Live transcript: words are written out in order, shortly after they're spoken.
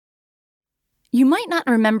You might not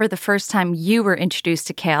remember the first time you were introduced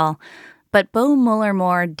to kale, but Bo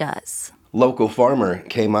Muller-Moore does. Local farmer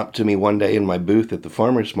came up to me one day in my booth at the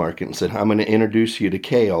farmer's market and said, I'm going to introduce you to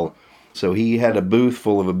kale. So he had a booth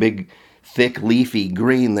full of a big, thick, leafy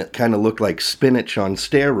green that kind of looked like spinach on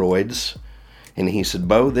steroids. And he said,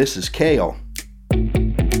 Bo, this is kale.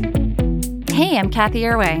 Hey, I'm Kathy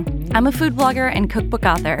Irway. I'm a food blogger and cookbook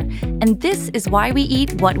author, and this is Why We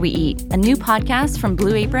Eat What We Eat, a new podcast from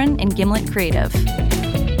Blue Apron and Gimlet Creative.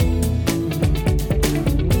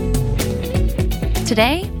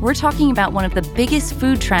 Today, we're talking about one of the biggest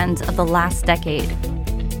food trends of the last decade,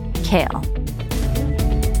 kale.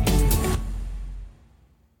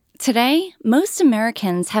 Today, most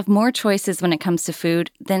Americans have more choices when it comes to food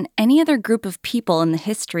than any other group of people in the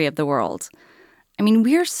history of the world. I mean,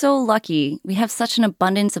 we're so lucky we have such an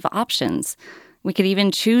abundance of options. We could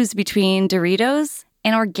even choose between Doritos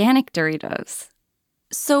and organic Doritos.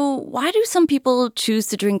 So why do some people choose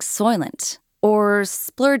to drink Soylent, or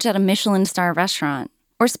splurge at a Michelin star restaurant,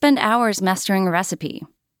 or spend hours mastering a recipe?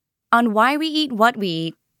 On Why We Eat What We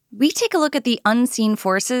Eat, we take a look at the unseen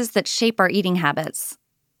forces that shape our eating habits.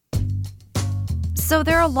 So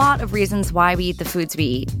there are a lot of reasons why we eat the foods we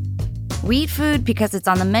eat. We eat food because it's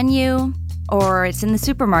on the menu, or it's in the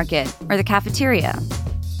supermarket or the cafeteria.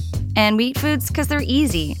 And we eat foods because they're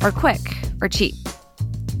easy or quick or cheap.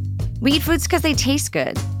 We eat foods because they taste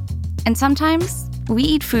good. And sometimes we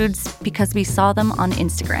eat foods because we saw them on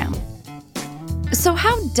Instagram. So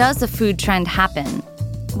how does a food trend happen?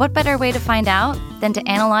 What better way to find out than to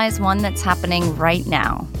analyze one that's happening right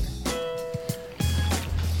now?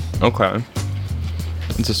 Okay.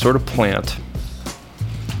 It's a sort of plant.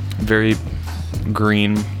 Very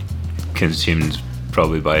green. Consumed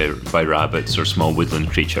probably by rabbits or small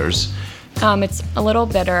woodland creatures. It's a little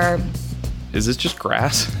bitter. Is this just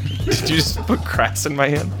grass? Did you just put grass in my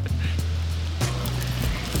hand?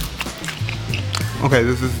 Okay,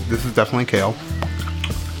 this is definitely kale.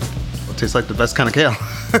 It tastes like the best kind of kale.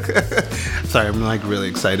 Sorry, I'm really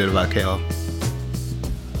excited about kale.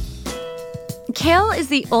 Kale is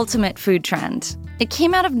the ultimate food trend. It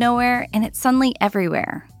came out of nowhere and it's suddenly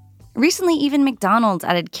everywhere. Recently, even McDonald's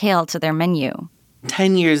added kale to their menu.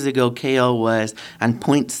 10 years ago, kale was on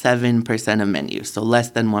 0.7% of menus, so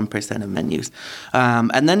less than 1% of menus.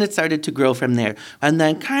 And then it started to grow from there. And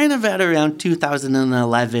then kind of at around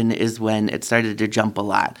 2011 is when it started to jump a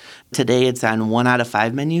lot. Today, it's on 1 out of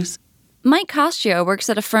 5 menus. Mike Costio works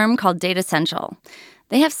at a firm called Data Central.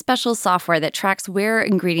 They have special software that tracks where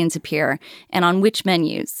ingredients appear and on which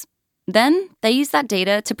menus. Then, they use that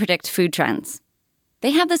data to predict food trends. They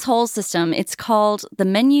have this whole system. It's called the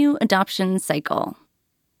Menu Adoption Cycle.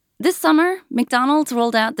 This summer, McDonald's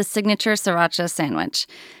rolled out the signature sriracha sandwich.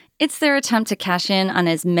 It's their attempt to cash in on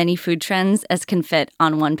as many food trends as can fit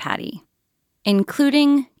on one patty,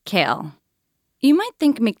 including kale. You might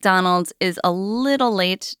think McDonald's is a little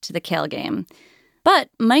late to the kale game, but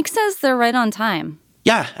Mike says they're right on time.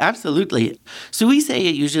 Yeah, absolutely. So we say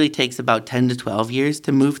it usually takes about 10 to 12 years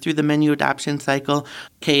to move through the menu adoption cycle.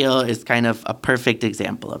 Kale is kind of a perfect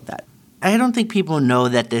example of that. I don't think people know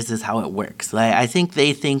that this is how it works. I think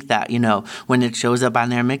they think that, when it shows up on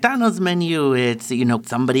their McDonald's menu, it's,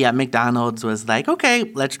 somebody at McDonald's was like, okay,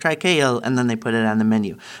 let's try kale, and then they put it on the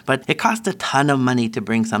menu. But it costs a ton of money to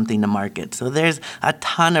bring something to market. So there's a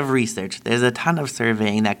ton of research. There's a ton of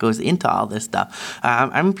surveying that goes into all this stuff.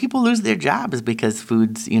 People lose their jobs because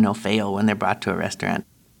foods, fail when they're brought to a restaurant.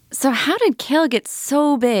 So how did kale get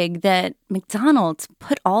so big that McDonald's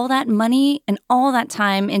put all that money and all that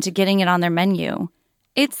time into getting it on their menu?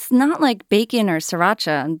 It's not like bacon or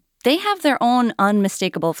sriracha. They have their own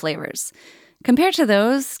unmistakable flavors. Compared to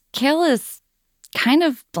those, kale is kind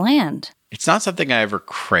of bland. It's not something I ever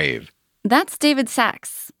crave. That's David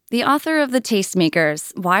Sachs, the author of The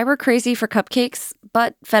Tastemakers, Why We're Crazy for Cupcakes,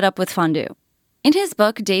 but Fed Up with Fondue. In his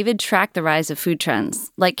book, David tracked the rise of food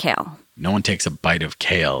trends, like kale. No one takes a bite of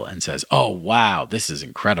kale and says, oh, wow, this is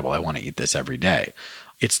incredible. I want to eat this every day.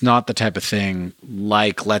 It's not the type of thing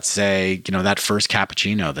like, let's say, that first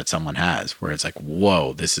cappuccino that someone has where it's like,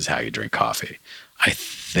 whoa, this is how you drink coffee. I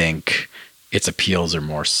think its appeals are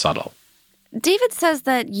more subtle. David says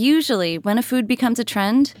that usually when a food becomes a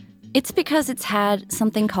trend, it's because it's had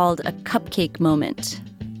something called a cupcake moment.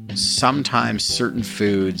 Sometimes certain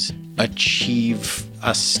foods achieve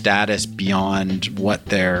a status beyond what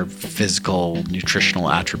their physical, nutritional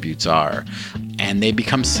attributes are, and they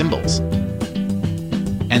become symbols.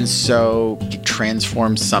 And so it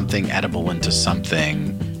transforms something edible into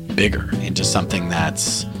something bigger, into something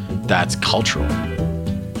that's cultural.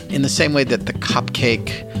 In the same way that the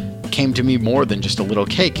cupcake came to me more than just a little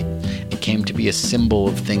cake. It came to be a symbol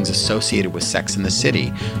of things associated with Sex in the City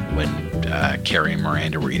when Carrie and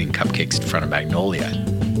Miranda were eating cupcakes in front of Magnolia.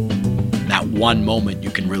 In that one moment, you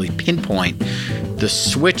can really pinpoint the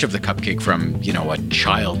switch of the cupcake from, a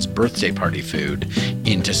child's birthday party food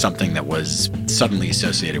into something that was suddenly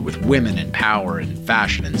associated with women and power and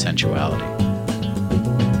fashion and sensuality.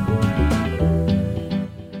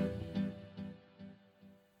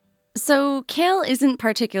 So kale isn't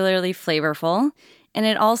particularly flavorful, and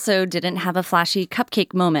it also didn't have a flashy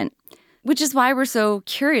cupcake moment, which is why we're so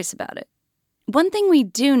curious about it. One thing we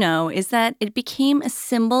do know is that it became a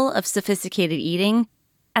symbol of sophisticated eating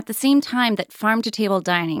at the same time that farm-to-table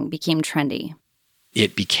dining became trendy.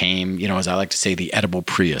 It became, as I like to say, the edible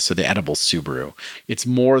Prius or the edible Subaru. It's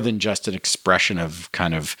more than just an expression of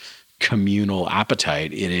kind of communal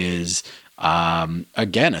appetite. It is,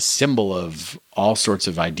 again, a symbol of all sorts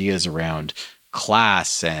of ideas around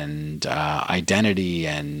class and identity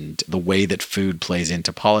and the way that food plays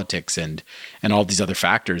into politics and all these other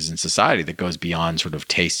factors in society that goes beyond sort of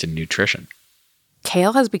taste and nutrition.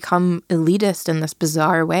 Kale has become elitist in this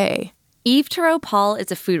bizarre way. Eve Turow-Paul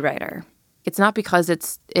is a food writer. It's not because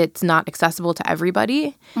it's not accessible to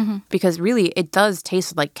everybody, because really it does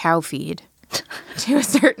taste like cow feed to a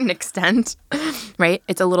certain extent, right?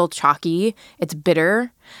 It's a little chalky. It's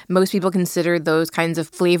bitter. Most people consider those kinds of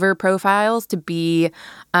flavor profiles to be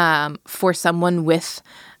for someone with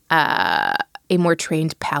a more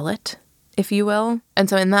trained palate, if you will. And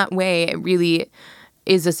so in that way, it really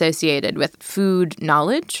is associated with food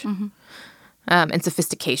knowledge and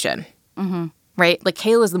sophistication, right? Like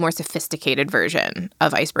kale is the more sophisticated version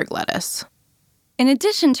of iceberg lettuce. In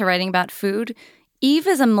addition to writing about food, Eve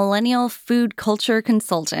is a millennial food culture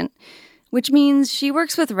consultant, which means she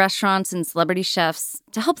works with restaurants and celebrity chefs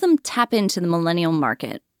to help them tap into the millennial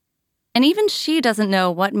market. And even she doesn't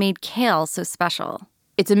know what made kale so special.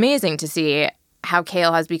 It's amazing to see how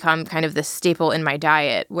kale has become kind of the staple in my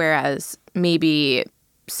diet, whereas maybe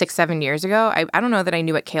 6-7 years ago, I don't know that I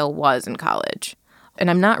knew what kale was in college. And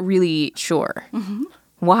I'm not really sure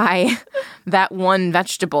why that one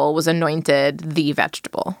vegetable was anointed the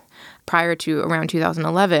vegetable. Prior to around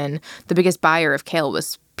 2011, the biggest buyer of kale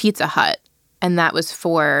was Pizza Hut, and that was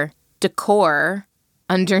for decor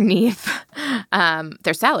underneath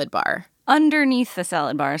their salad bar. Underneath the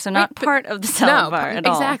salad bar, so not part of the salad bar at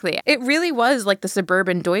all. Exactly. It really was like the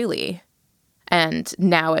suburban doily, and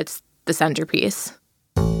now it's the centerpiece.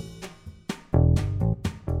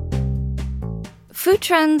 Food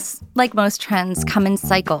trends, like most trends, come in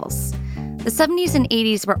cycles. The 70s and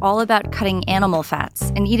 80s were all about cutting animal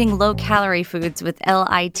fats and eating low-calorie foods with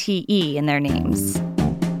LITE in their names.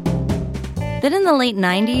 Then in the late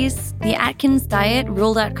 90s, the Atkins diet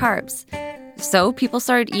ruled out carbs, so people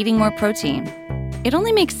started eating more protein. It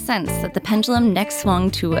only makes sense that the pendulum next swung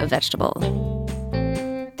to a vegetable.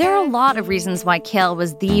 There are a lot of reasons why kale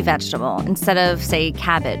was the vegetable instead of, say,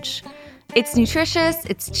 cabbage. It's nutritious,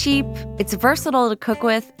 it's cheap, it's versatile to cook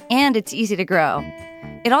with, and it's easy to grow.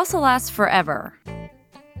 It also lasts forever.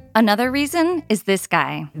 Another reason is this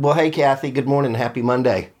guy. Well, hey, Kathy. Good morning. Happy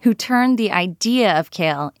Monday. Who turned the idea of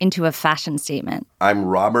kale into a fashion statement. I'm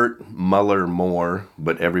Robert Muller Moore,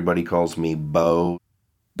 but everybody calls me Bo.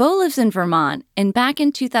 Bo lives in Vermont, and back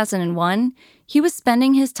in 2001, he was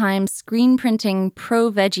spending his time screen printing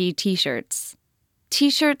pro-veggie t-shirts.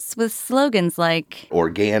 T-shirts with slogans like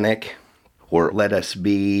organic, or let us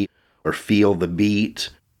be, or feel the beat.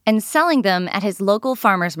 And selling them at his local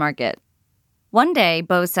farmer's market. One day,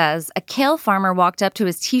 Bo says, a kale farmer walked up to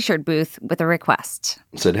his t-shirt booth with a request.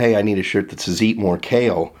 Said, hey, I need a shirt that says eat more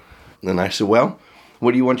kale. And I said, well,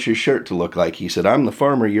 what do you want your shirt to look like? He said, I'm the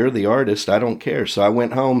farmer, you're the artist, I don't care. So I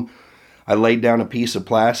went home, I laid down a piece of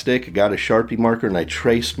plastic, got a Sharpie marker, and I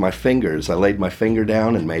traced my fingers. I laid my finger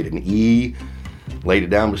down and made an E, laid it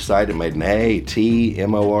down beside it, made an A, T,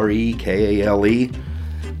 M-O-R-E, K-A-L-E.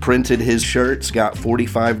 Printed his shirts, got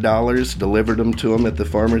 $45, delivered them to him at the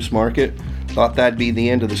farmer's market. Thought that'd be the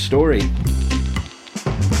end of the story.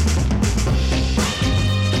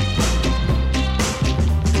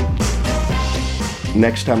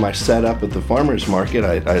 Next time I set up at the farmer's market,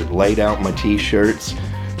 I laid out my t-shirts,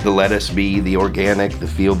 the let us be, the organic, the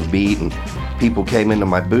feel the beat, and people came into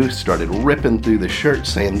my booth, started ripping through the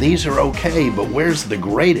shirts saying, these are okay, but where's the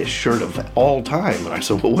greatest shirt of all time? And I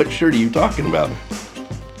said, well, what shirt are you talking about?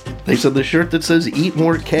 They said the shirt that says eat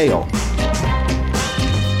more kale.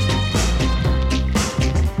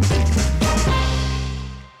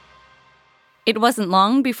 It wasn't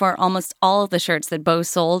long before almost all of the shirts that Bo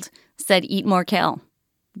sold said eat more kale.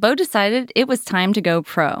 Bo decided it was time to go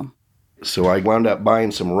pro. So I wound up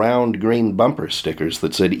buying some round green bumper stickers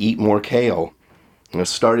that said eat more kale. I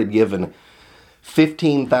started giving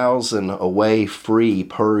 15,000 away free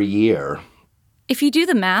per year. If you do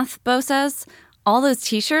the math, Bo says, all those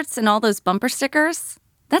t-shirts and all those bumper stickers,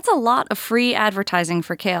 that's a lot of free advertising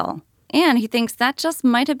for kale. And he thinks that just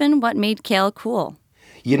might have been what made kale cool.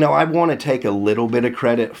 You know, I want to take a little bit of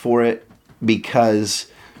credit for it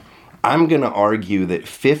because I'm going to argue that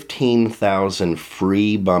 15,000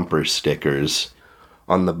 free bumper stickers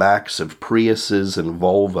on the backs of Priuses and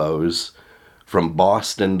Volvos from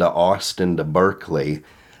Boston to Austin to Berkeley,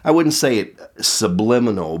 I wouldn't say it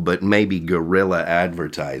subliminal, but maybe guerrilla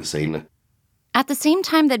advertising. At the same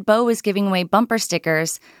time that Bo was giving away bumper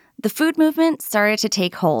stickers, the food movement started to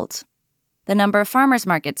take hold. The number of farmers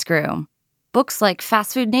markets grew. Books like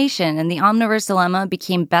Fast Food Nation and The Omnivore's Dilemma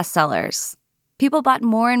became bestsellers. People bought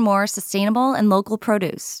more and more sustainable and local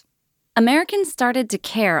produce. Americans started to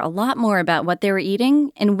care a lot more about what they were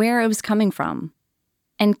eating and where it was coming from.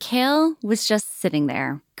 And kale was just sitting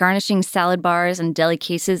there, garnishing salad bars and deli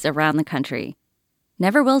cases around the country.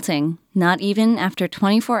 Never wilting, not even after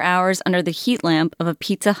 24 hours under the heat lamp of a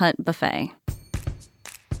Pizza Hut buffet.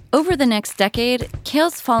 Over the next decade,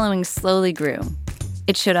 kale's following slowly grew.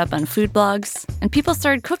 It showed up on food blogs, and people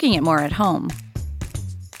started cooking it more at home.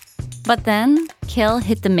 But then, kale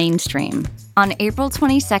hit the mainstream on April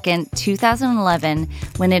 22, 2011,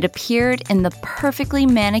 when it appeared in the perfectly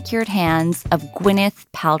manicured hands of Gwyneth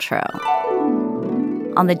Paltrow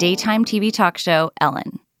on the daytime TV talk show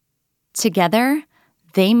Ellen. Together,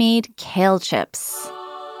 they made kale chips.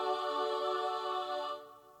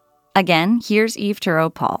 Again, here's Eve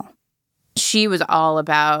Turow-Paul. She was all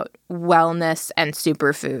about wellness and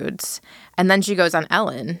superfoods. And then she goes on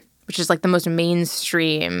Ellen, which is like the most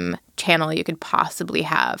mainstream channel you could possibly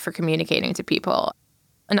have for communicating to people.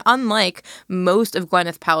 And unlike most of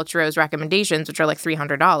Gwyneth Paltrow's recommendations, which are like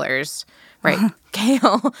 $300, right?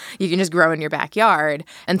 Kale, you can just grow in your backyard.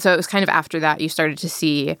 And so it was kind of after that you started to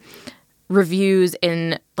see reviews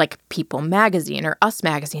in like People magazine or Us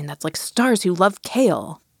magazine that's like stars who love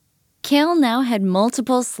kale. Kale now had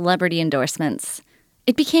multiple celebrity endorsements.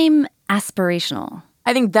 It became aspirational.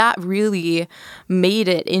 I think that really made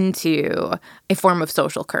it into a form of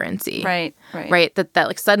social currency. Right. That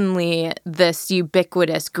like suddenly this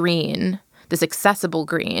ubiquitous green, this accessible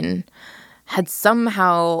green, had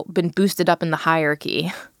somehow been boosted up in the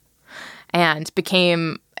hierarchy and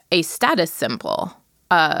became a status symbol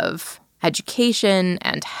of education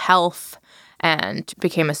and health and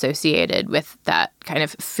became associated with that kind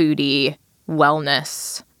of foodie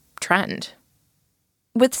wellness trend.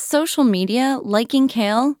 With social media, liking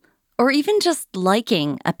kale, or even just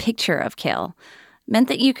liking a picture of kale, meant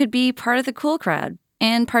that you could be part of the cool crowd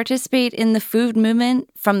and participate in the food movement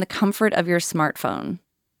from the comfort of your smartphone.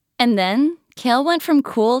 And then, kale went from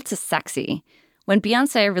cool to sexy when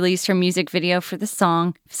Beyoncé released her music video for the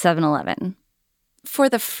song 7-Eleven. For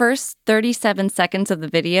the first 37 seconds of the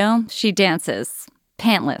video, she dances,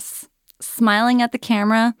 pantless, smiling at the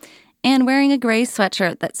camera, and wearing a gray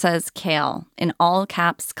sweatshirt that says Kale in all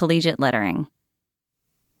caps collegiate lettering.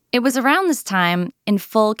 It was around this time, in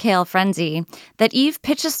full kale frenzy, that Eve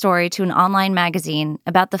pitched a story to an online magazine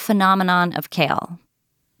about the phenomenon of kale.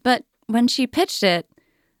 But when she pitched it,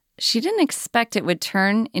 she didn't expect it would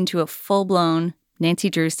turn into a full-blown Nancy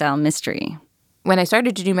Drew-style mystery. When I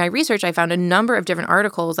started to do my research, I found a number of different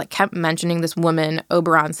articles that kept mentioning this woman,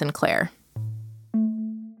 Oberon Sinclair.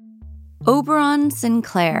 Oberon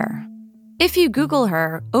Sinclair. If you Google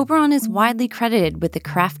her, Oberon is widely credited with the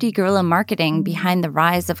crafty guerrilla marketing behind the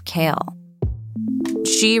rise of kale.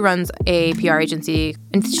 She runs a PR agency,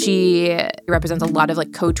 and she represents a lot of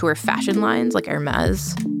like couture fashion lines, like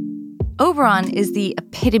Hermes. Oberon is the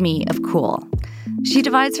epitome of cool. She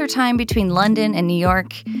divides her time between London and New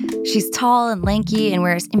York. She's tall and lanky and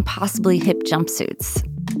wears impossibly hip jumpsuits.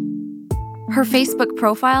 Her Facebook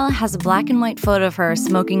profile has a black and white photo of her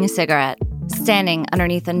smoking a cigarette, standing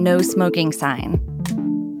underneath a no smoking sign.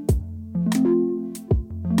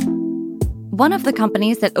 One of the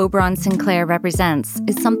companies that Oberon Sinclair represents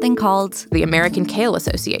is something called the American Kale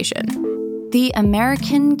Association. The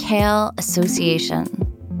American Kale Association.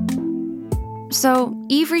 So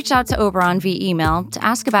Eve reached out to Oberon via email to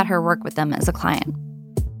ask about her work with them as a client.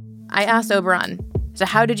 I asked Oberon, so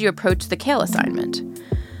how did you approach the kale assignment?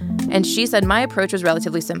 And she said, my approach was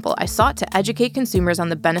relatively simple. I sought to educate consumers on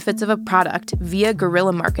the benefits of a product via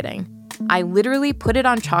guerrilla marketing. I literally put it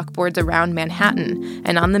on chalkboards around Manhattan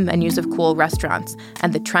and on the menus of cool restaurants,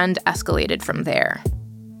 and the trend escalated from there.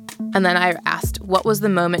 And then I asked, what was the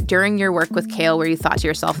moment during your work with kale where you thought to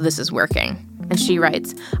yourself, this is working? And she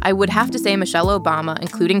writes, I would have to say Michelle Obama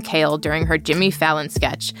including kale during her Jimmy Fallon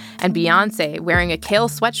sketch and Beyonce wearing a kale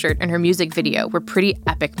sweatshirt in her music video were pretty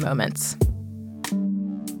epic moments.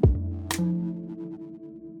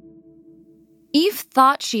 Eve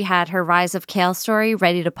thought she had her Rise of Kale story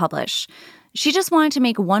ready to publish. She just wanted to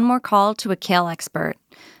make one more call to a kale expert,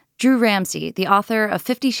 Drew Ramsey, the author of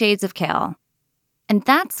 50 Shades of Kale. And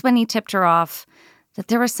that's when he tipped her off that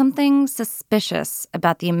there was something suspicious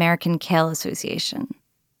about the American Kale Association.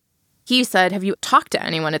 He said, have you talked to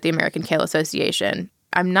anyone at the American Kale Association?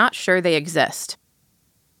 I'm not sure they exist.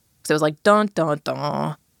 So it was like, dun, dun,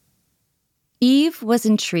 dun. Eve was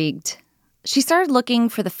intrigued. She started looking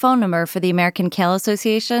for the phone number for the American Kale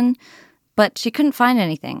Association, but she couldn't find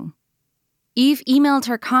anything. Eve emailed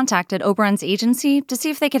her contact at Oberon's agency to see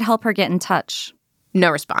if they could help her get in touch. No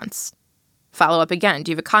response. Follow up again.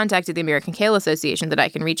 Do you have a contact at the American Kale Association that I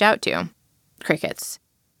can reach out to? Crickets.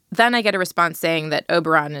 Then I get a response saying that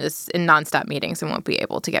Oberon is in nonstop meetings and won't be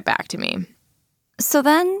able to get back to me. So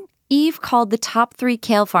then Eve called the top 3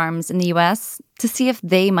 kale farms in the U.S. to see if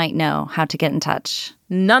they might know how to get in touch.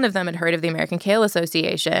 None of them had heard of the American Kale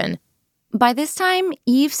Association. By this time,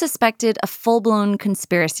 Eve suspected a full-blown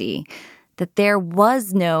conspiracy, that there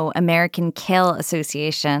was no American Kale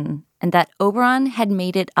Association, and that Oberon had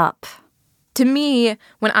made it up. To me,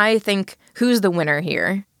 when I think who's the winner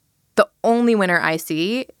here, the only winner I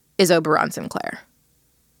see is Oberon Sinclair.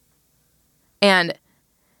 And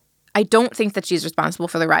I don't think that she's responsible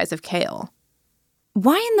for the rise of kale.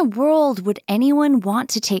 Why in the world would anyone want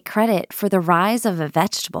to take credit for the rise of a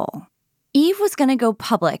vegetable? Eve was going to go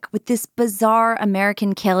public with this bizarre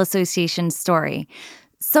American Kale Association story,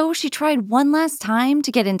 so she tried one last time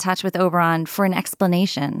to get in touch with Oberon for an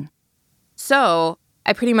explanation. So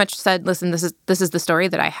I pretty much said, listen, this is the story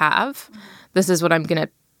that I have. This is what I'm going to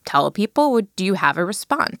tell people. Do you have a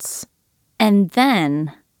response? And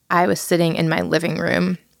then I was sitting in my living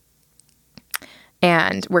room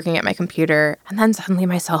and working at my computer, and then suddenly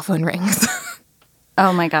my cell phone rings.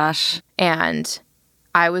 Oh my gosh. And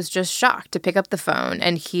I was just shocked to pick up the phone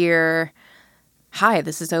and hear, hi,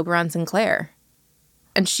 this is Oberon Sinclair.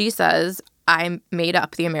 And she says, I made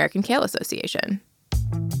up the American Kale Association.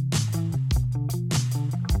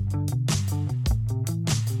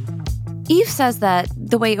 Eve says that,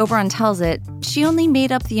 the way Oberon tells it, she only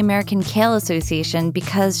made up the American Kale Association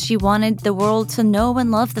because she wanted the world to know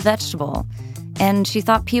and love the vegetable, and she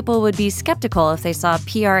thought people would be skeptical if they saw a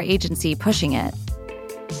PR agency pushing it.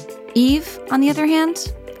 Eve, on the other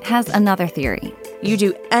hand, has another theory. You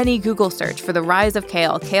do any Google search for the rise of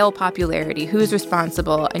kale, kale popularity, who's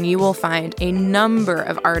responsible, and you will find a number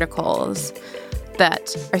of articles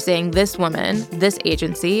that are saying this woman, this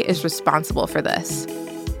agency, is responsible for this.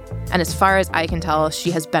 And as far as I can tell,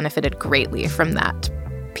 she has benefited greatly from that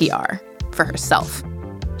PR for herself.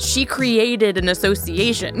 She created an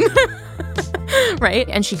association, right?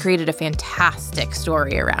 And she created a fantastic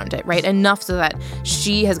story around it, right? Enough so that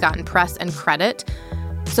she has gotten press and credit.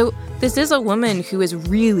 So this is a woman who is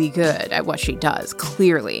really good at what she does,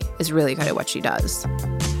 clearly is really good at what she does.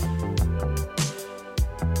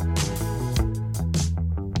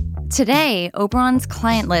 Today, Oberon's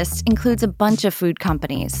client list includes a bunch of food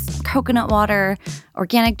companies, coconut water,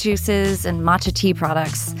 organic juices, and matcha tea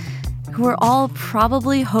products, who are all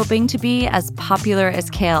probably hoping to be as popular as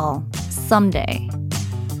kale someday.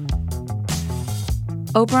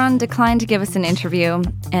 Oberon declined to give us an interview,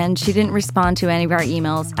 and she didn't respond to any of our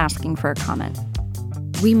emails asking for a comment.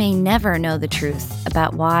 We may never know the truth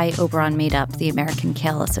about why Oberon made up the American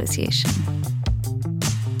Kale Association.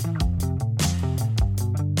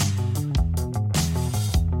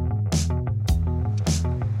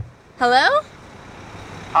 Hello?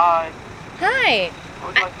 Hi. Hi. What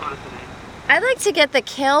would you like to order today? I'd like to get the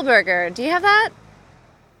kale burger. Do you have that?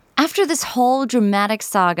 After this whole dramatic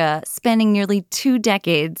saga spanning nearly 2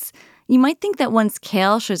 decades, you might think that once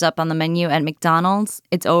kale shows up on the menu at McDonald's,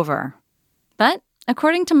 it's over. But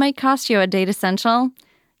according to Mike Costio at Data Central,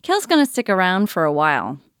 kale's going to stick around for a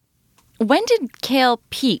while. When did kale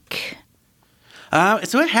peak?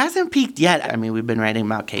 So it hasn't peaked yet. I mean, we've been writing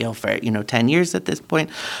about kale for, 10 years at this point.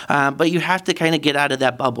 But you have to kind of get out of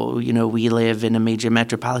that bubble. We live in a major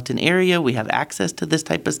metropolitan area. We have access to this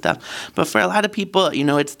type of stuff. But for a lot of people,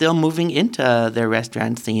 it's still moving into their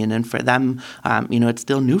restaurant scene. And for them, it's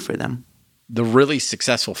still new for them. The really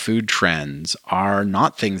successful food trends are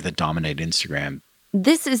not things that dominate Instagram.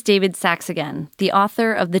 This is David Sachs again, the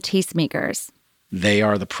author of The Tastemakers. They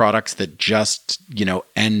are the products that just,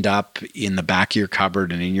 end up in the back of your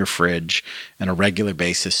cupboard and in your fridge on a regular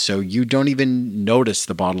basis. So you don't even notice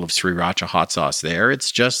the bottle of Sriracha hot sauce there.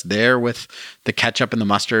 It's just there with the ketchup and the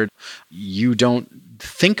mustard. You don't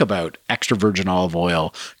think about extra virgin olive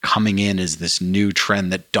oil coming in as this new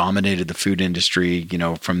trend that dominated the food industry,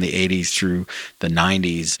 from the 80s through the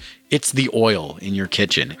 90s. It's the oil in your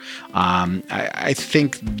kitchen. I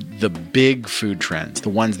think the big food trends, the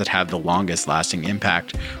ones that have the longest lasting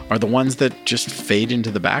impact, are the ones that just fade into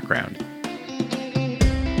the background.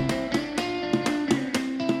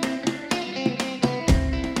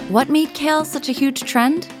 What made kale such a huge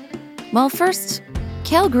trend? Well, first,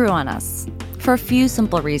 kale grew on us for a few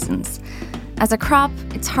simple reasons. As a crop,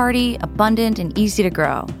 it's hardy, abundant, and easy to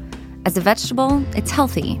grow. As a vegetable, it's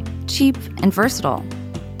healthy, cheap, and versatile.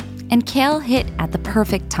 And kale hit at the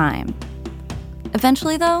perfect time.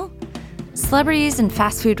 Eventually, though, celebrities and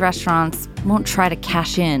fast food restaurants won't try to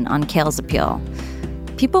cash in on kale's appeal.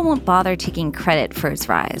 People won't bother taking credit for its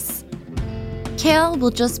rise. Kale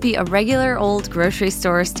will just be a regular old grocery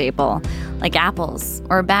store staple, like apples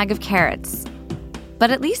or a bag of carrots. But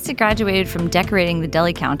at least it graduated from decorating the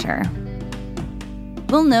deli counter.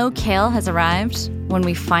 We'll know kale has arrived when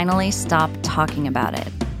we finally stop talking about it.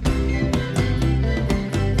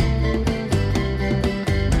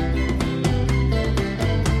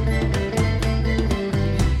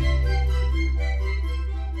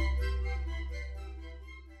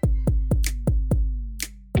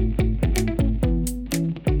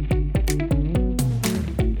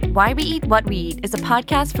 Why We Eat What We Eat is a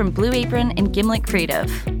podcast from Blue Apron and Gimlet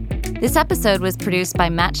Creative. This episode was produced by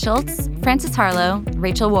Matt Schultz, Francis Harlow,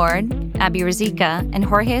 Rachel Ward, Abby Razika, and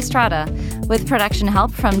Jorge Estrada, with production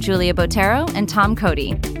help from Julia Botero and Tom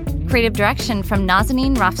Cody. Creative direction from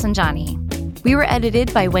Nazanin Rafsanjani. We were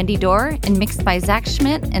edited by Wendy Dorr and mixed by Zach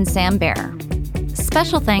Schmidt and Sam Baer.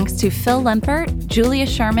 Special thanks to Phil Lempert, Julia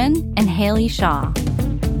Sherman, and Haley Shaw.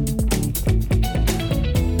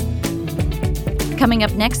 Coming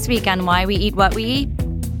up next week on Why We Eat What We Eat,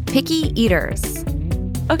 picky eaters.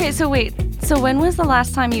 Okay, so wait. So when was the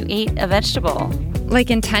last time you ate a vegetable?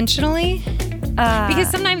 Like intentionally?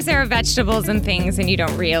 Because sometimes there are vegetables and things and you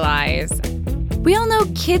don't realize. We all know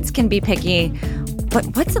kids can be picky,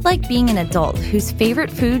 but what's it like being an adult whose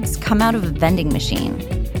favorite foods come out of a vending machine?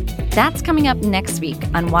 That's coming up next week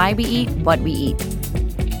on Why We Eat What We Eat.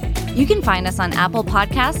 You can find us on Apple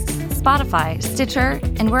Podcasts, Spotify, Stitcher,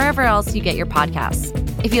 and wherever else you get your podcasts.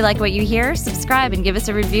 If you like what you hear, subscribe and give us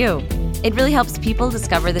a review. It really helps people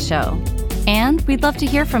discover the show. And we'd love to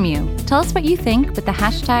hear from you. Tell us what you think with the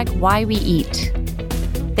hashtag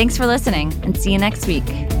WhyWeEat. Thanks for listening, and see you next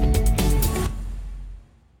week.